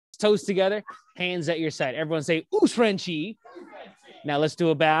toes together, hands at your side. Everyone say, Usrenchi. Now let's do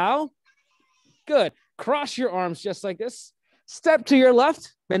a bow. Good. Cross your arms just like this. Step to your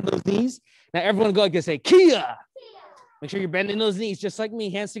left, bend those knees. Now everyone go like this, say, Kia. Make sure you're bending those knees just like me,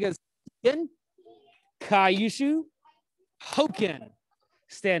 hands together. Kaiushu, Hoken.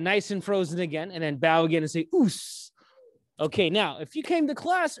 Stand nice and frozen again, and then bow again and say, Us. Okay, now, if you came to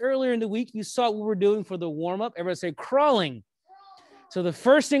class earlier in the week, you saw what we're doing for the warm-up. Everybody say crawling. So the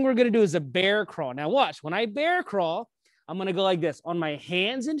first thing we're going to do is a bear crawl. Now watch, when I bear crawl, I'm going to go like this on my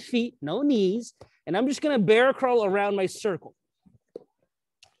hands and feet, no knees, and I'm just going to bear crawl around my circle.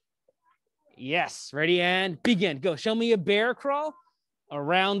 Yes, ready and begin. Go, show me a bear crawl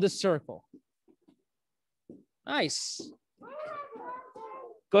around the circle. Nice.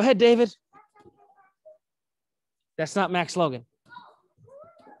 Go ahead, David. That's not Max Logan.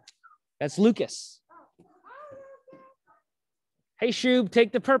 That's Lucas. Hey, Shub,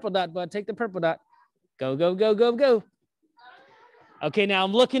 take the purple dot, bud. Take the purple dot. Go, go, go, go, go. Okay, now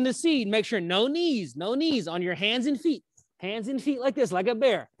I'm looking to see. Make sure no knees on your hands and feet. Hands and feet like this, like a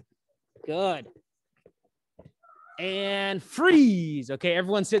bear. Good. And freeze. Okay,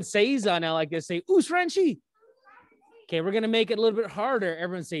 everyone said Seiza now like this. Say Usrenchi. Okay, we're going to make it a little bit harder.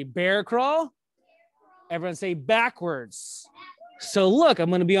 Everyone say bear crawl. Everyone say backwards. So look, I'm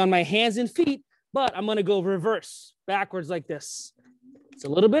going to be on my hands and feet, but I'm going to go reverse, backwards like this. It's a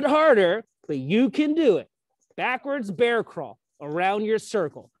little bit harder, but you can do it. Backwards bear crawl around your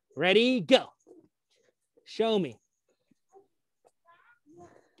circle. Ready, go. Show me.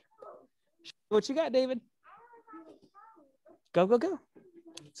 What you got, David? Go, go, go.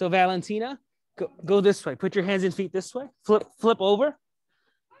 So Valentina, go this way. Put your hands and feet this way. Flip over.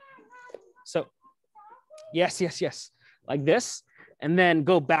 So yes, yes, yes. Like this. And then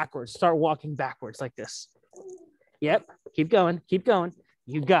go backwards. Start walking backwards like this. Yep. Keep going. Keep going.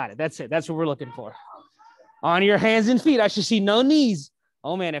 You got it. That's it. That's what we're looking for. On your hands and feet. I should see no knees.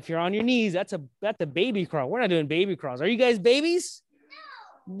 Oh man, if you're on your knees, that's a baby crawl. We're not doing baby crawls. Are you guys babies?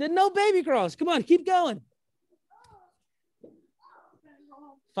 No baby crawls. Come on, keep going.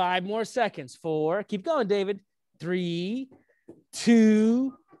 5 more seconds. 4. Keep going, David. 3,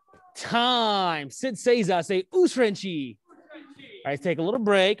 2, time. Sit Seiza. Say Usrenchi. All right, take a little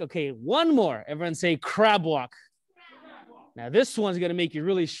break. Okay, one more. Everyone say crab walk. Now this one's gonna make you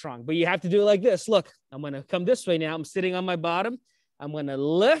really strong, but you have to do it like this. Look, I'm gonna come this way now. I'm sitting on my bottom. I'm gonna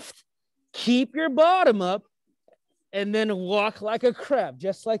lift, keep your bottom up, and then walk like a crab,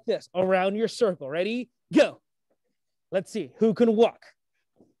 just like this, around your circle. Ready? Go. Let's see who can walk.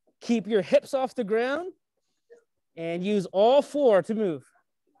 Keep your hips off the ground and use all 4 to move.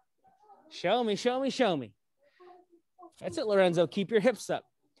 Show me, show me, show me. That's it, Lorenzo. Keep your hips up.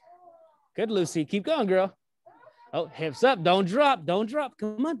 Good, Lucy. Keep going, girl. Oh, hips up. Don't drop. Don't drop.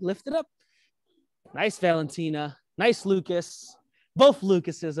 Come on, lift it up. Nice, Valentina. Nice, Lucas. Both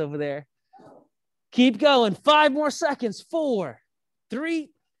Lucases over there. Keep going. 5 more seconds. 4, 3,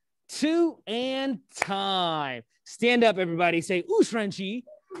 2, and time. Stand up, everybody. Say, Usrenchi.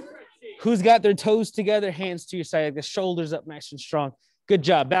 Who's got their toes together, hands to your side, the shoulders up nice and strong. Good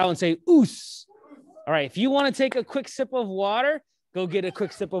job. Bow and say, Us. All right, if you want to take a quick sip of water, go get a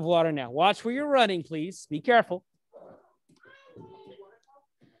quick sip of water now. Watch where you're running, please. Be careful.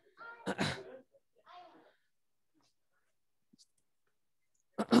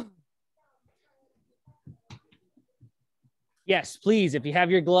 Yes, please. If you have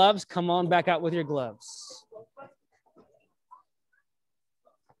your gloves, come on back out with your gloves.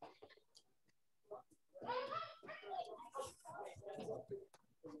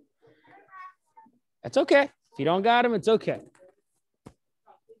 That's okay. If you don't got them, it's okay.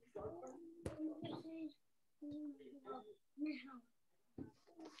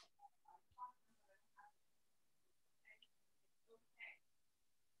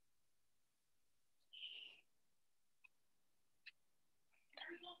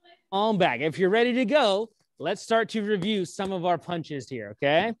 On back. If you're ready to go, let's start to review some of our punches here,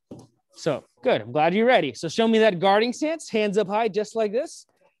 okay? So, good. I'm glad you're ready. So show me that guarding stance, hands up high, just like this.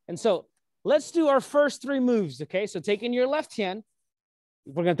 And so let's do our first 3 moves, okay? So taking your left hand,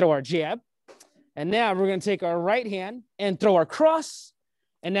 we're going to throw our jab. And now we're going to take our right hand and throw our cross.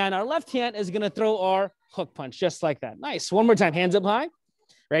 And then our left hand is going to throw our hook punch, just like that. Nice. One more time, hands up high.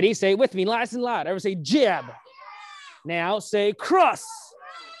 Ready? Say it with me, nice and loud. Everyone say jab. Now say cross.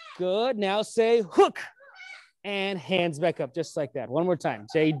 Good. Now say hook. And hands back up, just like that. One more time.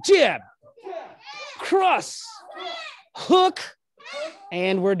 Say jab, cross, hook,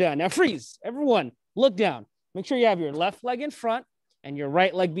 and we're done. Now freeze. Everyone, look down. Make sure you have your left leg in front and your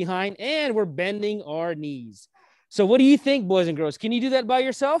right leg behind, and we're bending our knees. So what do you think, boys and girls? Can you do that by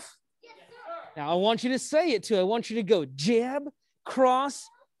yourself? Yes, sir. Now I want you to say it too. I want you to go jab, cross,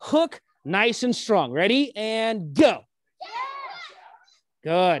 hook, nice and strong. Ready? And go.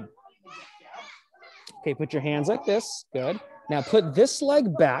 Good. Okay, put your hands like this. Good. Now put this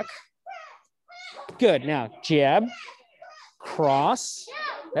leg back. Good. Now jab, cross.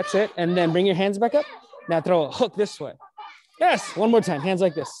 That's it. And then bring your hands back up. Now throw a hook this way. Yes. One more time. Hands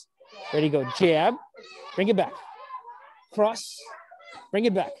like this. Ready? Go. Jab. Bring it back. Cross. Bring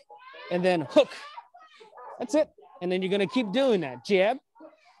it back. And then hook. That's it. And then you're going to keep doing that. Jab.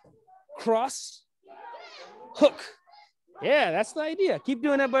 Cross. Hook. Yeah, that's the idea. Keep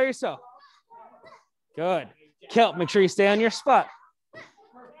doing that by yourself. Good. Kelp, make sure you stay on your spot.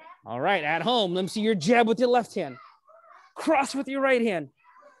 All right, at home, let me see your jab with your left hand. Cross with your right hand.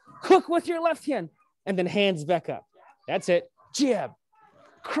 Hook with your left hand. And then hands back up. That's it. Jab,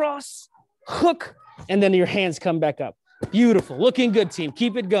 cross, hook, and then your hands come back up. Beautiful. Looking good, team.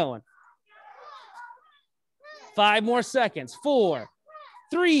 Keep it going. 5 more seconds. 4,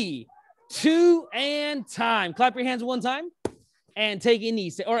 3, 2, and time. Clap your hands one time and take a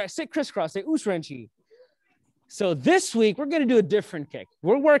knee. Or sit crisscross. Say Usrenchi. So this week, we're going to do a different kick.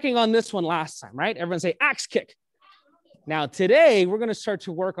 We're working on this one last time, right? Everyone say axe kick. Now, today, we're going to start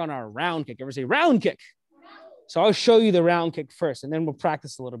to work on our round kick. Everyone say round kick. So I'll show you the round kick first, and then we'll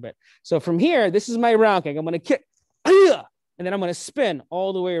practice a little bit. So from here, this is my round kick. I'm going to kick, and then I'm going to spin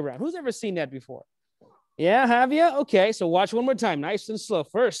all the way around. Who's ever seen that before? Yeah, have you? Okay, so watch one more time, nice and slow.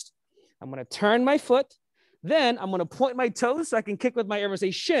 First, I'm going to turn my foot. Then I'm going to point my toes so I can kick with my, everyone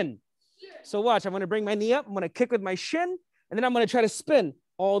say shin. So watch, I'm going to bring my knee up. I'm going to kick with my shin, and then I'm going to try to spin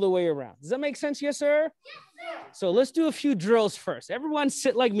all the way around. Does that make sense? Yes, sir? Yes, sir. So let's do a few drills first. Everyone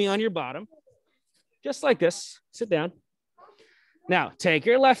sit like me on your bottom. Just like this. Sit down. Now, take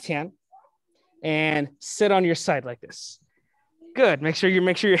your left hand and sit on your side like this. Good. Make sure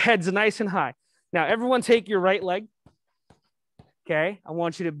your head's nice and high. Now, everyone take your right leg. Okay. I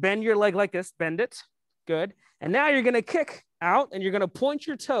want you to bend your leg like this. Bend it. Good. And now you're going to kick out and you're going to point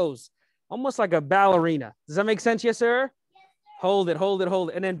your toes almost like a ballerina. Does that make sense? Yes, sir? Yes, sir. Hold it, hold it, hold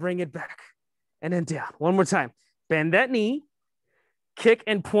it. And then bring it back. And then down. One more time. Bend that knee. Kick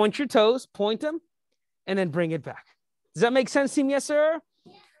and point your toes. Point them. And then bring it back. Does that make sense, team? Yes, sir?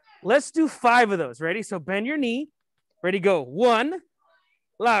 Yes, sir. Let's do 5 of those. Ready? So bend your knee. Ready? Go. 1.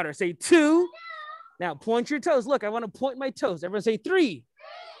 Louder. Say 2. Now point your toes. Look, I want to point my toes. Everyone say 3.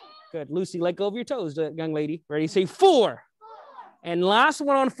 Good. Lucy, let go of your toes, young lady. Ready? Say 4. And last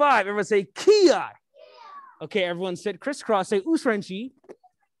one on 5. Everyone say Kia. Okay, everyone sit crisscross. Say Usrenchi.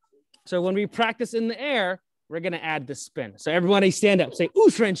 So when we practice in the air, we're going to add the spin. So everybody stand up. Say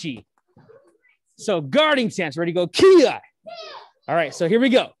Usrenchi. So guarding stance. Ready? Go Kia. All right, so here we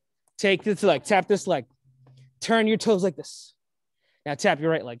go. Take this leg. Tap this leg. Turn your toes like this. Now tap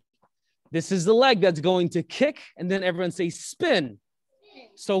your right leg. This is the leg that's going to kick. And then everyone say spin.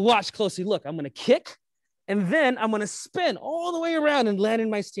 So watch closely. Look, I'm going to kick. And then I'm going to spin all the way around and land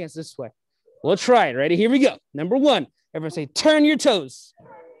in my stance this way. We'll try it. Ready? Here we go. Number 1, everyone say, turn your toes.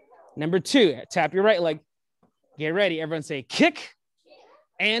 Number 2, tap your right leg. Get ready. Everyone say, kick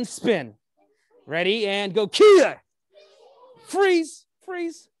and spin. Ready? And go, Kia. Freeze,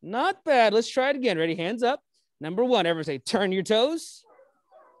 freeze. Not bad. Let's try it again. Ready? Hands up. Number 1, everyone say, turn your toes.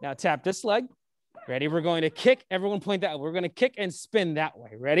 Now tap this leg. Ready? We're going to kick. Everyone point that way. We're going to kick and spin that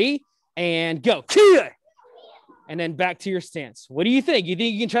way. Ready? And go, Kia. And then back to your stance. What do you think? You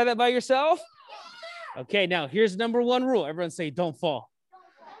think you can try that by yourself? Okay, now here's number 1 rule. Everyone say, don't fall.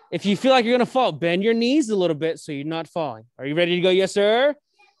 If you feel like you're going to fall, bend your knees a little bit so you're not falling. Are you ready to go? Yes, sir?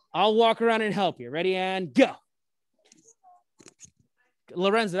 I'll walk around and help you. Ready? And go.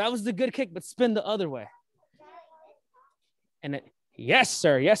 Lorenzo, that was the good kick, but spin the other way. And it, yes,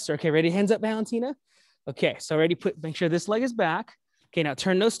 sir. Yes, sir. Okay, ready? Hands up, Valentina. Okay, so ready? Make sure this leg is back. Okay, now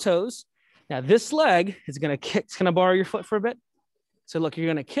turn those toes. Now this leg is going to kick. It's going to borrow your foot for a bit. So look, you're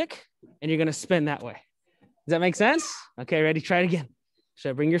going to kick and you're going to spin that way. Does that make sense? Okay, ready? Try it again.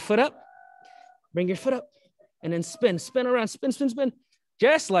 So bring your foot up. Bring your foot up. And then spin. Spin around. Spin, spin, spin.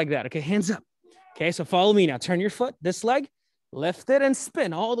 Just like that. Okay, hands up. Okay, so follow me now. Turn your foot. This leg. Lift it and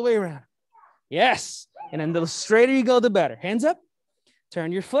spin all the way around. Yes. And then the straighter you go, the better. Hands up.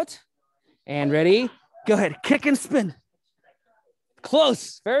 Turn your foot. And ready? Go ahead. Kick and spin.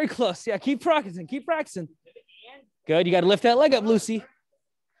 Close. Very close. Yeah, keep practicing. Keep practicing. Good. You got to lift that leg up, Lucy.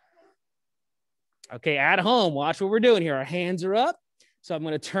 Okay, at home, watch what we're doing here. Our hands are up. So I'm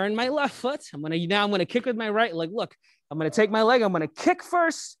going to turn my left foot. I'm going to kick with my right leg. Look, I'm going to take my leg. I'm going to kick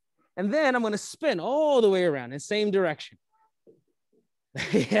first. And then I'm going to spin all the way around in the same direction.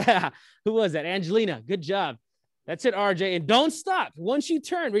 Yeah. Who was that? Angelina. Good job. That's it, RJ. And don't stop. Once you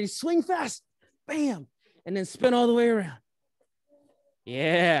turn, ready, swing fast. Bam. And then spin all the way around.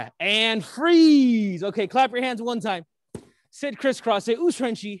 Yeah. And freeze. Okay, clap your hands one time. Sit crisscross. Say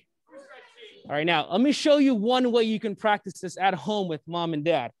Usrenchi. All right, now let me show you one way you can practice this at home with mom and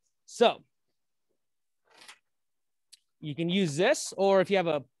dad. So you can use this, or if you have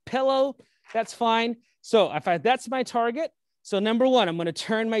a pillow, that's fine. So that's my target. So number one, I'm going to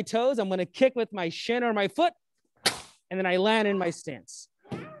turn my toes. I'm going to kick with my shin or my foot, and then I land in my stance.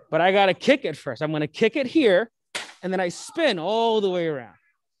 But I got to kick it first. I'm going to kick it here, and then I spin all the way around.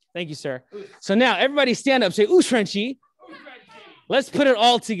 Thank you, sir. So now everybody stand up, say Usrenchi. Let's put it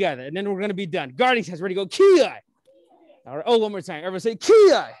all together, and then we're going to be done. Guarding hands, ready to go. Ki-ai. All right. Oh, one more time. Everyone say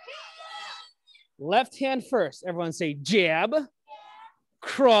Ki-ai. Left hand first. Everyone say jab,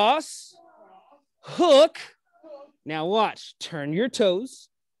 cross, hook. Now watch. Turn your toes.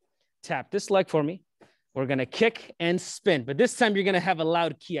 Tap this leg for me. We're going to kick and spin, but this time you're going to have a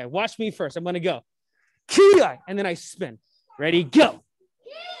loud ki-ai. Watch me first. I'm going to go ki-ai, and then I spin. Ready, go.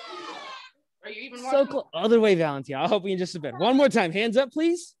 Are you even so close? Other way, Valentina. I'll help you in just a bit. One more time. Hands up,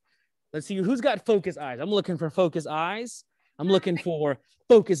 please. Let's see who's got focused eyes. I'm looking for focused eyes. I'm looking for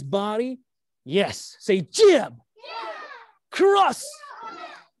focused body. Yes. Say jab, cross,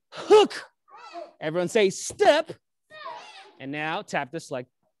 hook. Everyone say step. And now tap this leg.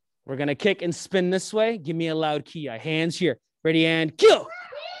 We're going to kick and spin this way. Give me a loud ki-ai. Hands here. Ready, and go.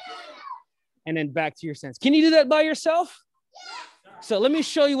 And then back to your stance. Can you do that by yourself? So let me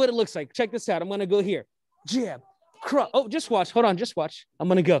show you what it looks like. Check this out. I'm going to go here. Jab, cross. Oh, just watch. Hold on. Just watch. I'm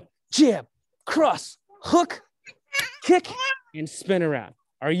going to go jab, cross, hook, kick, and spin around.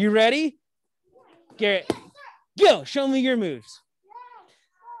 Are you ready? Garrett, go. Show me your moves.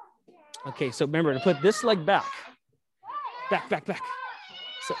 Okay, so remember to put this leg back. Back, back, back.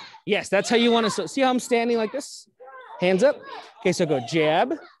 So, yes, that's how you want to. So see how I'm standing like this? Hands up. Okay, so go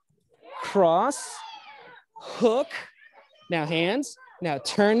jab, cross, hook. Now hands. Now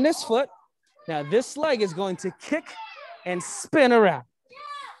turn this foot. Now this leg is going to kick and spin around.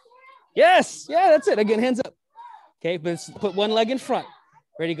 Yes. Yeah, that's it. Again, hands up. Okay, but put one leg in front.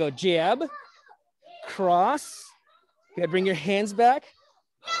 Ready to go. Jab, cross. You gotta bring your hands back.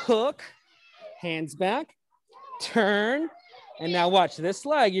 Hook, hands back, turn. And now watch this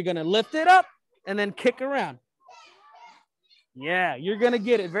leg. You're gonna lift it up and then kick around. Yeah, you're gonna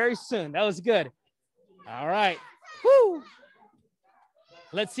get it very soon. That was good. All right. Woo.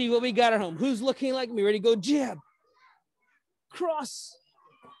 Let's see what we got at home. Who's looking like me? Ready to go jab, cross,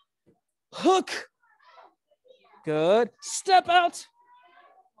 hook. Good. Step out.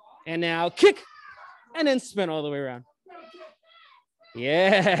 And now kick and then spin all the way around.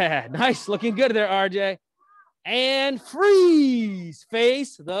 Yeah, nice. Looking good there, RJ. And freeze.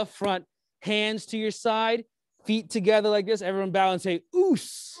 Face the front. Hands to your side. Feet together like this. Everyone bow and say,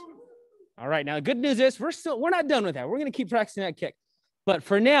 oos. All right, now the good news is we're not done with that. We're going to keep practicing that kick. But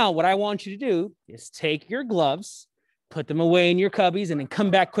for now, what I want you to do is take your gloves, put them away in your cubbies, and then come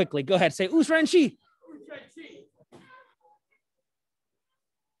back quickly. Go ahead, say Usrenchi.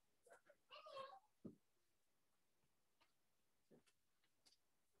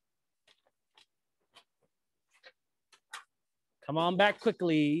 Come on back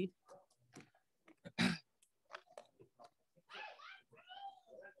quickly.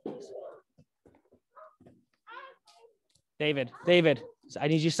 David, I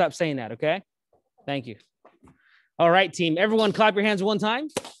need you to stop saying that, okay? Thank you. All right, team. Everyone clap your hands one time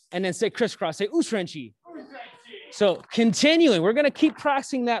and then say crisscross. Say Usrenchi. So continuing, we're going to keep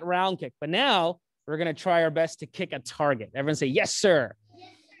practicing that round kick. But now we're going to try our best to kick a target. Everyone say, yes, sir.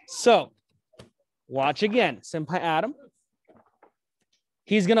 So watch again. Senpai Adam.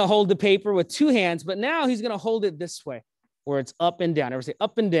 He's going to hold the paper with two hands, but now he's going to hold it this way where it's up and down. Everyone say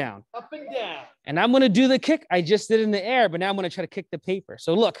up and down. Up and down. And I'm going to do the kick. I just did it in the air, but now I'm going to try to kick the paper.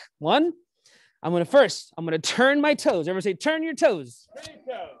 So look, one, I'm going to turn my toes. Everyone say, turn your toes. Turn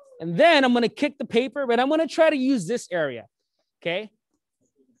your toes. And then I'm going to kick the paper, but I'm going to try to use this area. Okay.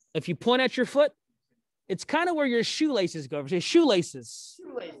 If you point at your foot, it's kind of where your shoelaces go. Say shoelaces.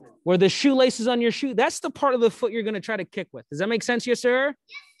 Shoelaces. Where the shoelaces on your shoe, that's the part of the foot you're going to try to kick with. Does that make sense, yes, sir? Yes,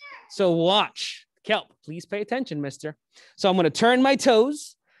 sir. So watch. Kelp, please pay attention, mister. So I'm going to turn my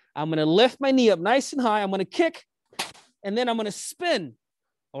toes. I'm going to lift my knee up nice and high. I'm going to kick, and then I'm going to spin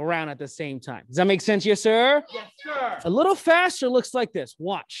around at the same time. Does that make sense, yes, sir? Yes, sir. A little faster looks like this.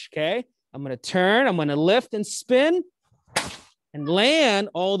 Watch, okay? I'm going to turn. I'm going to lift and spin and land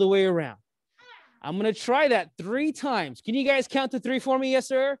all the way around. I'm going to try that 3 times. Can you guys count to 3 for me, yes,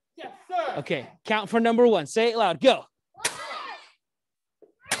 sir? Yes, sir. Okay, count for number 1. Say it loud. Go.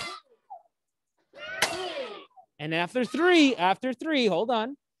 And after three, hold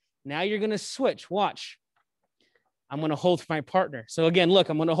on. Now you're going to switch. Watch. I'm going to hold for my partner. So again, look,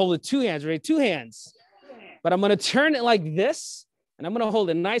 I'm going to hold it two hands, right? Two hands. But I'm going to turn it like this, and I'm going to hold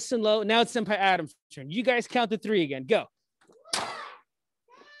it nice and low. Now it's Senpai Adam's turn. You guys count to three again. Go.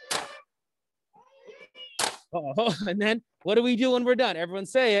 Oh, and then what do we do when we're done? Everyone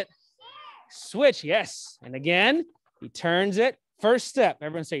say it. Switch, yes. And again, he turns it. First step,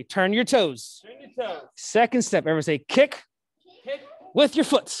 everyone say, turn your toes. Turn your toes. Second step, everyone say, kick with your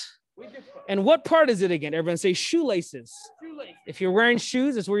foot. And what part is it again? Everyone say shoelaces. If you're wearing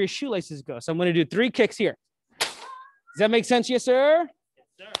shoes, it's where your shoelaces go. So I'm going to do 3 kicks here. Does that make sense? Yes, sir? Yes,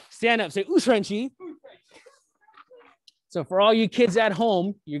 sir. Stand up. Say ushrenchi. So for all you kids at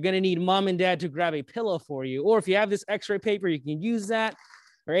home, you're going to need mom and dad to grab a pillow for you. Or if you have this x-ray paper, you can use that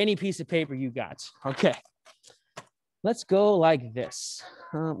or any piece of paper you got. Okay. Let's go like this.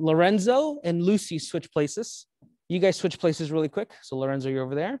 Lorenzo and Lucy switch places. You guys switch places really quick. So Lorenzo, you're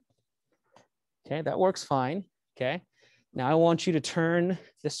over there. Okay, that works fine. Okay. Now I want you to turn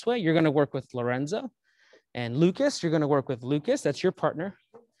this way. You're going to work with Lorenzo. And Lucas, you're going to work with Lucas. That's your partner.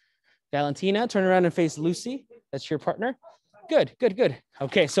 Valentina, turn around and face Lucy. That's your partner. Good, good, good.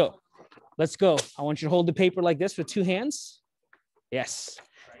 Okay, so let's go. I want you to hold the paper like this with 2 hands. Yes.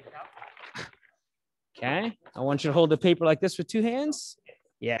 Okay. I want you to hold the paper like this with 2 hands.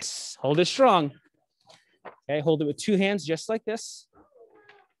 Yes. Hold it strong. Okay. Hold it with 2 hands, just like this.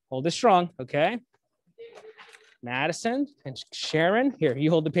 Hold it strong. Okay. Madison and Sharon. Here, you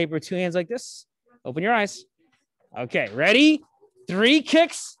hold the paper with 2 hands like this. Open your eyes. Okay. Ready? 3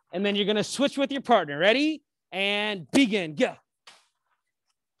 kicks. And then you're going to switch with your partner. Ready? And begin. Go.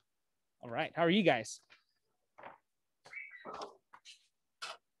 All right. How are you guys?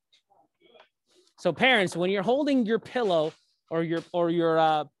 So parents, when you're holding your pillow or your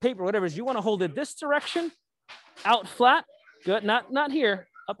paper, whatever it is, you want to hold it this direction, out flat. Good. Not here.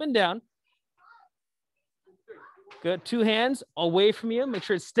 Up and down. Good. 2 hands away from you. Make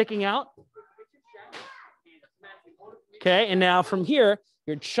sure it's sticking out. Okay. And now from here,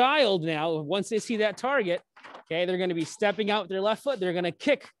 your child now, once they see that target, okay, they're going to be stepping out with their left foot. They're going to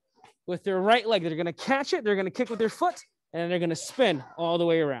kick with their right leg. They're going to catch it. They're going to kick with their foot, and they're going to spin all the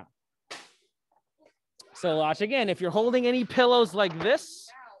way around. So watch again. If you're holding any pillows like this,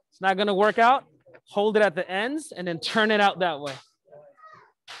 it's not going to work out. Hold it at the ends and then turn it out that way.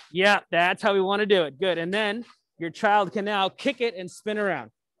 Yeah, that's how we want to do it. Good. And then your child can now kick it and spin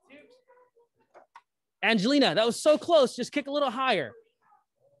around. Angelina, that was so close. Just kick a little higher.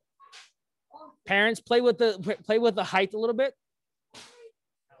 Parents, play with the height a little bit.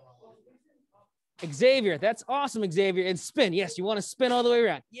 Xavier, that's awesome, Xavier. And spin. Yes, you want to spin all the way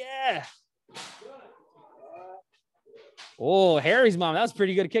around. Yeah. Oh, Harry's mom. That was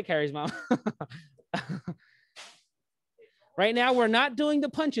pretty good kick, Harry's mom. Right now, we're not doing the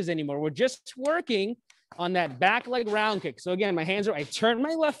punches anymore. We're just working on that back leg round kick. So again, my hands are, I turn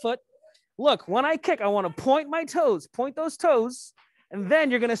my left foot. Look, when I kick, I want to point my toes, point those toes, and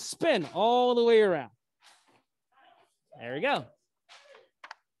then you're going to spin all the way around. There we go.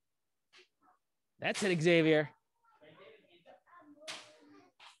 That's it, Xavier.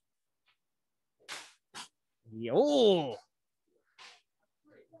 Yo.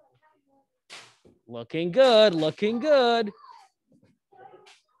 Looking good, looking good.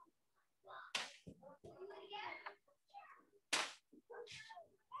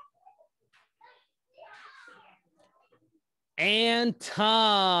 And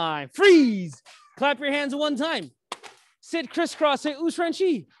time. Freeze. Clap your hands 1 time. Sit crisscross. Say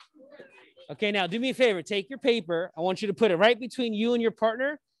ushrenchi. Okay, now do me a favor. Take your paper. I want you to put it right between you and your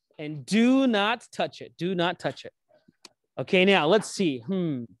partner and do not touch it. Do not touch it. Okay, now let's see.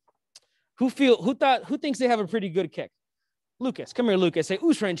 Who thinks they have a pretty good kick? Lucas, come here, Lucas. Say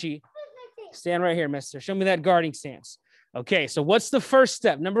ushrenchi. Stand right here, mister. Show me that guarding stance. Okay, so what's the first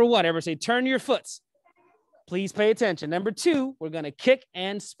step? Number 1, everyone say turn your foot. Please pay attention. Number 2, we're going to kick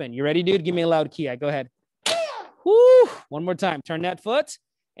and spin. You ready, dude? Give me a loud ki. Go ahead. Woo! 1 more time. Turn that foot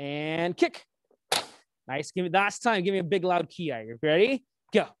and kick. Nice. Give me last time. Give me a big loud ki. You ready?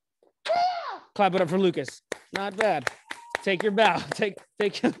 Go. Clap it up for Lucas. Not bad. Take your bow. Take.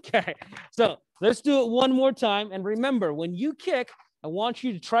 Okay. So let's do it 1 more time. And remember, when you kick, I want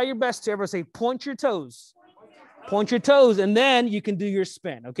you to try your best to ever say point your toes. Point your toes, and then you can do your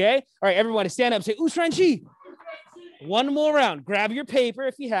spin, okay? All right, everybody stand up. Say ushrenchi. 1 more round. Grab your paper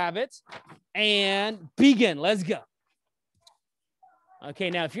if you have it, and begin. Let's go. Okay,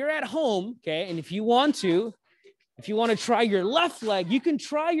 now if you're at home, okay, and if you want to try your left leg, you can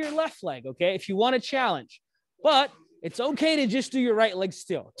try your left leg, okay, if you want a challenge. But it's okay to just do your right leg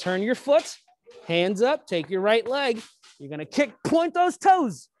still. Turn your foot Hands up, take your right leg. You're going to kick, point those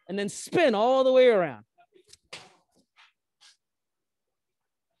toes, and then spin all the way around.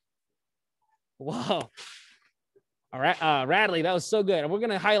 Whoa. All right, Radley, that was so good. We're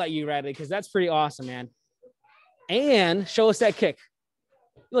going to highlight you, Radley, because that's pretty awesome, man. And show us that kick.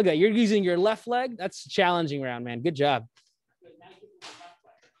 Look at it. You're using your left leg. That's a challenging round, man. Good job.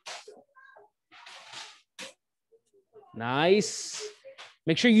 Nice.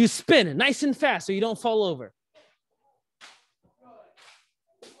 Make sure you spin nice and fast so you don't fall over.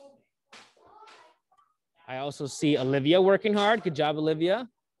 I also see Olivia working hard. Good job, Olivia.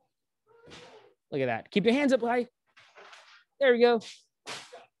 Look at that. Keep your hands up high. There we go.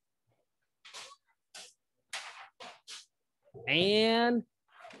 And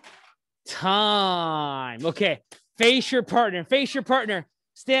time. Okay. Face your partner. Face your partner.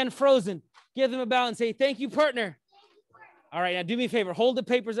 Stand frozen. Give them a bow and say, thank you, partner. All right. Now do me a favor. Hold the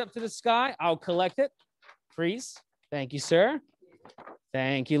papers up to the sky. I'll collect it. Freeze. Thank you, sir.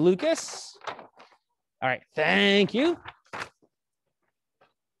 Thank you, Lucas. All right. Thank you.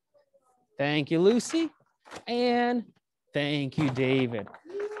 Thank you, Lucy. And thank you, David.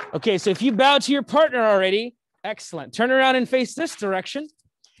 Okay. So if you bow to your partner already, excellent. Turn around and face this direction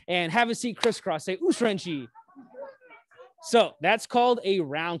and have a seat crisscross. Say Usrenchi. So that's called a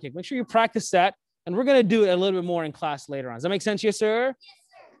round kick. Make sure you practice that. And we're going to do it a little bit more in class later on. Does that make sense? Yes, sir? Yes,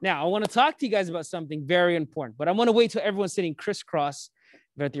 sir. Now, I want to talk to you guys about something very important, but I want to wait till everyone's sitting crisscross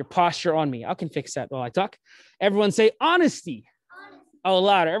with your posture on me. I can fix that while I talk. Everyone say honesty. Honesty. Oh,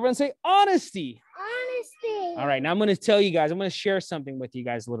 louder. Everyone say honesty. Honesty. All right. Now I'm going to tell you guys, I'm going to share something with you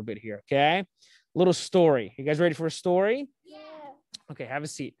guys a little bit here. Okay. A little story. You guys ready for a story? Yeah. Okay. Have a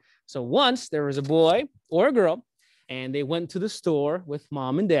seat. So once there was a boy or a girl, and they went to the store with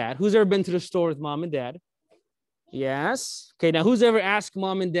mom and dad. Who's ever been to the store with mom and dad? Yes. Okay. Now, who's ever asked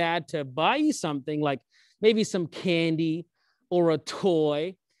mom and dad to buy you something like maybe some candy or a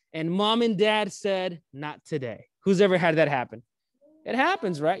toy, and mom and dad said, not today? Who's ever had that happen? It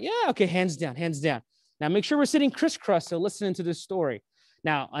happens, right? Yeah. Okay. Hands down, hands down. Now, make sure we're sitting crisscross, so listening to this story.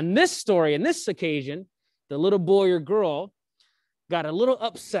 Now, on this story, in this occasion, the little boy or girl got a little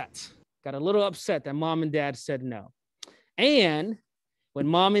upset that mom and dad said no. And when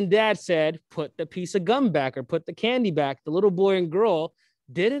mom and dad said, put the piece of gum back or put the candy back, the little boy and girl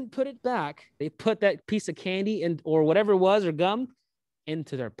didn't put it back. They put that piece of candy in, or whatever it was, or gum,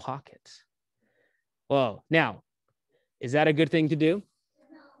 into their pocket. Whoa. Now, is that a good thing to do?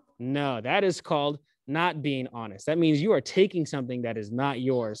 No, that is called not being honest. That means you are taking something that is not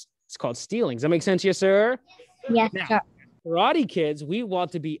yours. It's called stealing. Does that make sense? Yes, sir? Yes, now, sir. Karate kids, we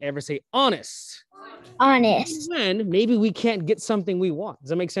want to be honest. Honest. When maybe we can't get something we want. Does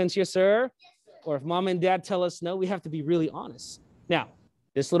that make sense? Yes, sir? Or if mom and dad tell us no, we have to be really honest. Now,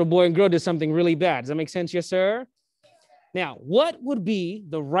 this little boy and girl did something really bad. Does that make sense? Yes, sir? Now, what would be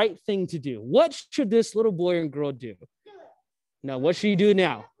the right thing to do? What should this little boy and girl do? Now, what should you do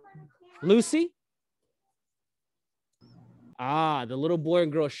now? Lucy? The little boy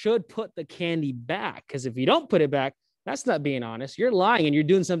and girl should put the candy back, because if you don't put it back, that's not being honest. You're lying and you're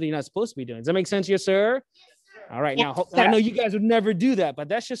doing something you're not supposed to be doing. Does that make sense? Yes, sir? All right. Yes, now, sir. I know you guys would never do that, but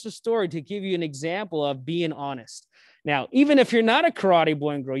that's just a story to give you an example of being honest. Now, even if you're not a karate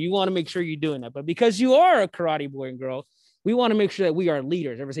boy and girl, you want to make sure you're doing that. But because you are a karate boy and girl, we want to make sure that we are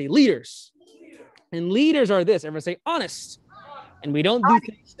leaders. Everyone say leaders. And leaders are this. Everyone say honest. And we don't do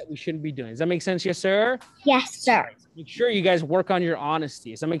things that we shouldn't be doing. Does that make sense? Yes, sir? Yes, sir. Right. Make sure you guys work on your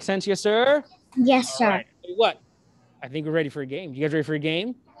honesty. Does that make sense? Yes, sir? Yes, sir. Right. What? I think we're ready for a game. You guys ready for a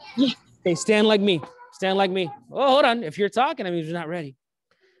game? Yes. Okay, stand like me. Stand like me. Oh, hold on. If you're talking, that means you're not ready.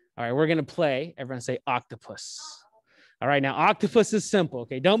 All right, we're going to play. Everyone say octopus. All right, now octopus is simple.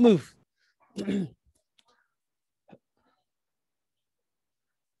 Okay, don't move.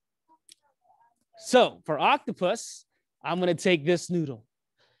 So for octopus, I'm going to take this noodle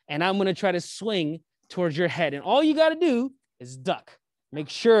and I'm going to try to swing towards your head. And all you got to do is duck. Make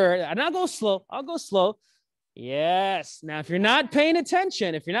sure, and I'll go slow. I'll go slow. Yes. Now, if you're not paying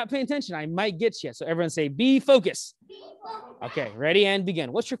attention, I might get you. So everyone say, be focused. Okay, ready and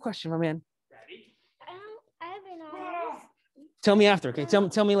begin. What's your question, my man? Ready? I've been honest. Tell me after, okay?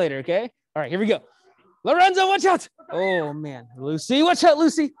 Tell me later, okay? All right, here we go. Lorenzo, watch out. Oh, man. Lucy, watch out,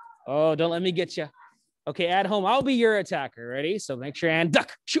 Lucy. Oh, don't let me get you. Okay, at home, I'll be your attacker. Ready? So make sure and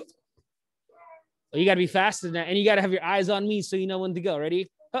duck. Shoot. Well, you got to be faster than that, and you got to have your eyes on me so you know when to go. Ready?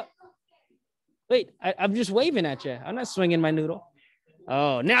 Wait, I'm just waving at you. I'm not swinging my noodle.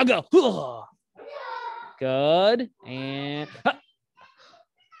 Oh, now go. Good. And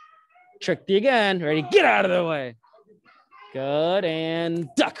tricked you again. Ready? Get out of the way. Good. And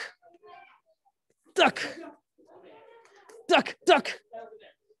duck. duck, duck, duck.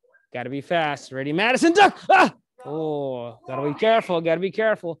 Got to be fast. Ready, Madison, duck. Ah! Oh, got to be careful. Got to be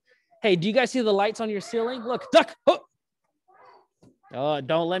careful. Hey, do you guys see the lights on your ceiling? Look, duck. Oh,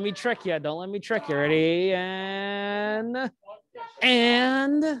 don't let me trick you. Don't let me trick you. Ready, and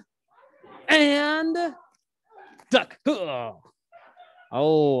duck.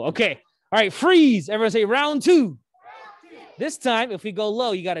 Oh, okay. All right, freeze. Everyone say round 2. This time, if we go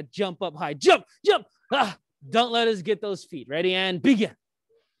low, you got to jump up high. Jump, jump. Ah, don't let us get those feet. Ready, and begin.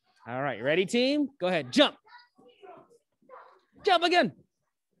 All right, ready, team? Go ahead, jump. Jump again.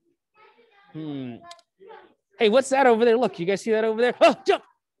 Hey, what's that over there? Look, you guys see that over there? Oh, jump.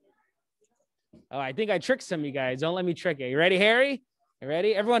 Oh, I think I tricked some of you guys. Don't let me trick you. You ready, Harry? You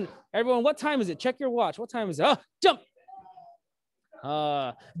ready? Everyone, what time is it? Check your watch. What time is it? Oh, jump.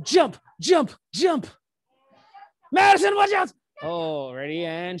 Jump, jump, jump. Madison, watch out. Oh, ready,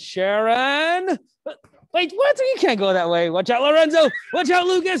 and Sharon. Wait, what? You can't go that way. Watch out, Lorenzo. Watch out,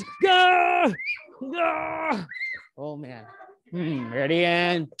 Lucas. Go. Go. Oh, man. Ready,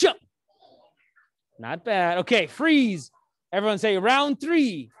 and jump. Not bad. Okay, freeze. Everyone say round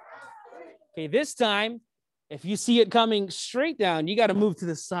 3. Okay, this time, if you see it coming straight down, you got to move to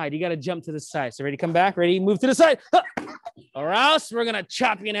the side. You got to jump to the side. So ready, come back. Ready, move to the side. Or else we're going to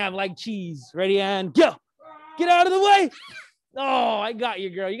chop you in half like cheese. Ready, and go. Get out of the way. Oh, I got you,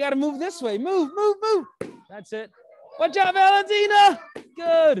 girl. You got to move this way. Move, move, move. That's it. Watch out, Valentina.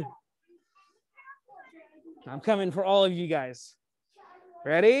 Good. I'm coming for all of you guys.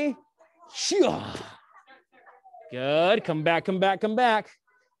 Ready? Good. Come back, come back, come back.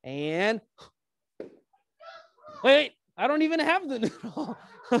 And wait, I don't even have the noodle.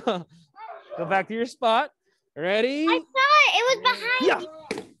 Go back to your spot. Ready? I saw it. It was behind you.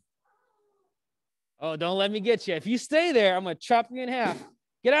 Oh, don't let me get you. If you stay there, I'm going to chop you in half.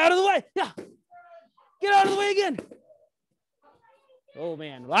 Get out of the way. Yeah. Get out of the way again. Oh,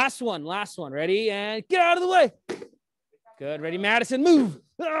 man. Last one. Last one. Ready? And get out of the way. Good. Ready, Madison? Move.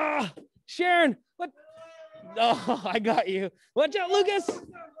 Ah, Sharon. What? Oh, I got you. Watch out, Lucas.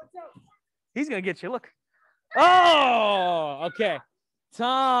 He's going to get you. Look. Oh, okay.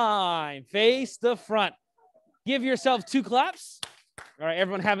 Time. Face the front. Give yourself 2 claps. All right,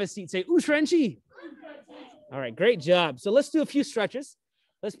 everyone have a seat. Say, Ushrenchi. All right, great job. So let's do a few stretches.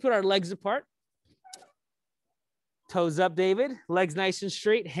 Let's put our legs apart. Toes up, David. Legs nice and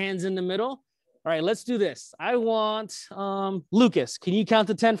straight. Hands in the middle. All right, let's do this. I want Lucas. Can you count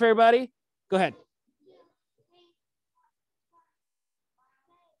to 10 for everybody? Go ahead.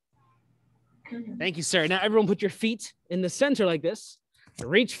 Thank you, sir. Now everyone put your feet in the center like this.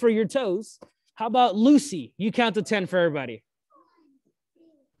 Reach for your toes. How about Lucy? You count to 10 for everybody.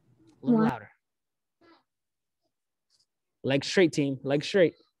 A little louder. Legs straight, team. Legs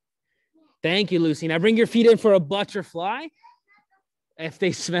straight. Thank you, Lucy. Now bring your feet in for a butterfly. If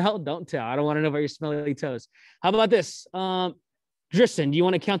they smell, don't tell. I don't want to know about your smelly toes. How about this? Tristan, do you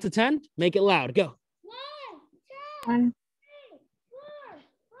want to count to 10? Make it loud. Go. 1, 2, 3, 4,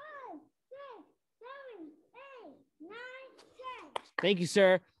 5, 6, 7, 8, 9, 10. Thank you,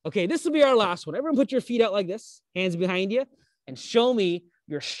 sir. Okay, this will be our last one. Everyone put your feet out like this, hands behind you, and show me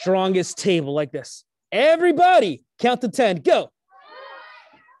your strongest table like this. Everybody, count to 10. Go.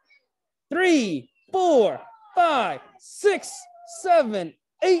 3, 4, 5, 6, 7,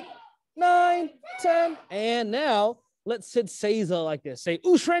 8, 9, 10. And now let's sit Seiza like this. Say,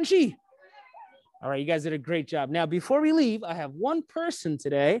 Ushrenchi. All right, you guys did a great job. Now, before we leave, I have one person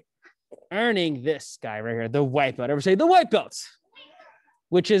today earning this guy right here, the white belt. Ever say the white belt,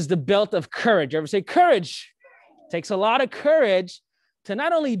 which is the belt of courage. Ever say courage? Takes a lot of courage to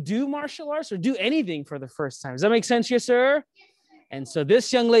not only do martial arts or do anything for the first time. Does that make sense, yes, sir? And so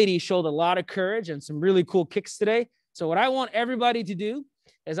this young lady showed a lot of courage and some really cool kicks today. So what I want everybody to do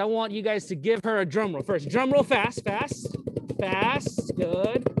is I want you guys to give her a drum roll. First, drum roll fast, fast, fast.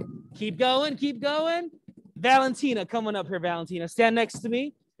 Good. Keep going, keep going. Valentina, coming up here, Valentina. Stand next to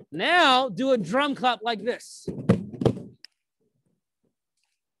me. Now do a drum clap like this.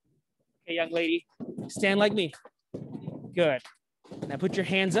 Okay, young lady, stand like me. Good. Now put your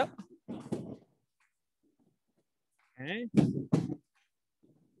hands up. Okay.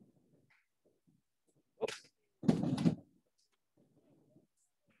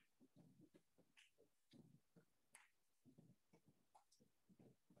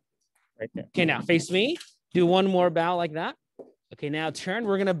 Right there. Okay, now face me. Do one more bow like that. Okay, now turn.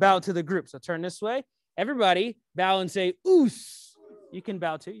 We're going to bow to the group. So turn this way. Everybody bow and say, oos. You can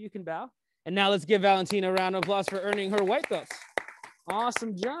bow too. You can bow. And now let's give Valentina a round of applause for earning her white belts.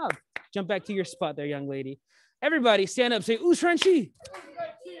 Awesome job. Jump back to your spot there, young lady. Everybody stand up. Say, Ushrenchi.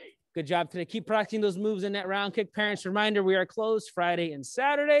 Good job today. Keep practicing those moves in that round kick. Parents, reminder, we are closed Friday and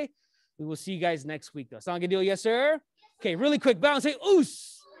Saturday. We will see you guys next week, though. Sound like a deal? Yes, sir? Okay, really quick. Bow and say,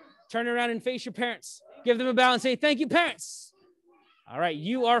 oos. Turn around and face your parents. Give them a bow and say, thank you, parents. All right,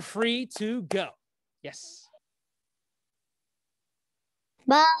 you are free to go. Yes.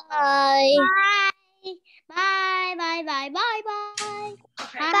 Bye. Bye. Bye. Bye. Bye. Bye. Bye.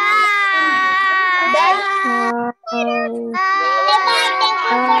 Bye. Bye.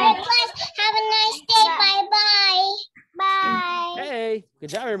 Have a nice day. Bye. Bye. Bye. Hey, good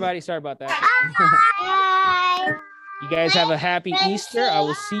job, everybody. Sorry about that. Bye. You guys have a happy Easter. I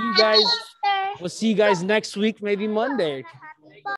will see you guys. We'll see you guys next week, maybe Monday.